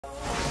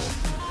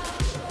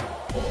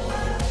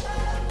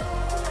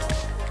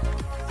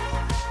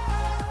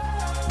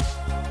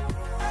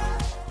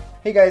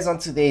Hey guys, on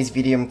today's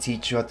video I'm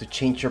teach you how to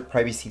change your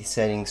privacy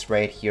settings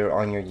right here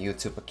on your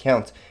YouTube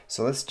account.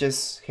 So let's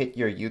just hit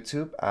your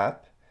YouTube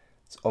app.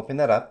 Let's open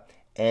that up,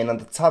 and on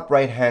the top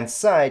right hand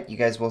side you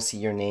guys will see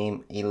your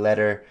name, a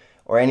letter,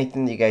 or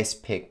anything that you guys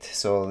picked.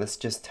 So let's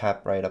just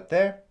tap right up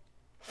there.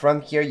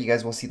 From here you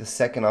guys will see the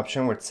second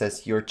option where it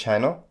says your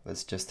channel.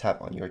 Let's just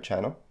tap on your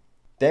channel.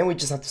 Then we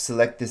just have to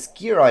select this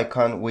gear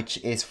icon,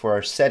 which is for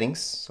our settings.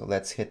 So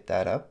let's hit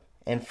that up.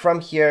 And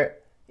from here,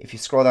 if you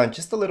scroll down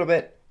just a little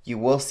bit, you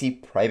will see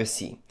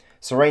privacy.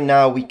 So right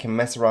now we can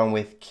mess around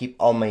with keep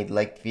all my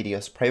liked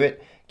videos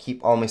private,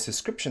 keep all my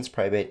subscriptions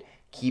private,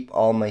 keep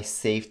all my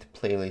saved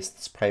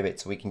playlists private.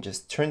 So we can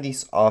just turn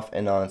these off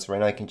and on. So right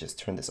now I can just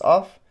turn this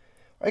off,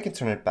 or I can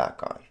turn it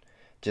back on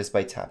just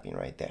by tapping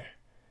right there.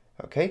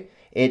 Okay,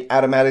 it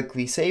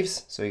automatically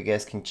saves, so you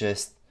guys can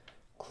just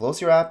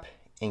close your app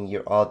and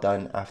you're all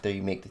done after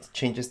you make the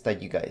changes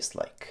that you guys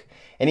like.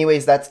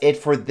 Anyways, that's it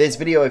for this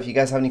video. If you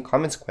guys have any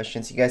comments,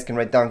 questions, you guys can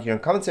write down here in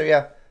the comments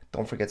area.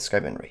 Don't forget to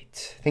subscribe and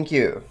rate. Thank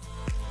you.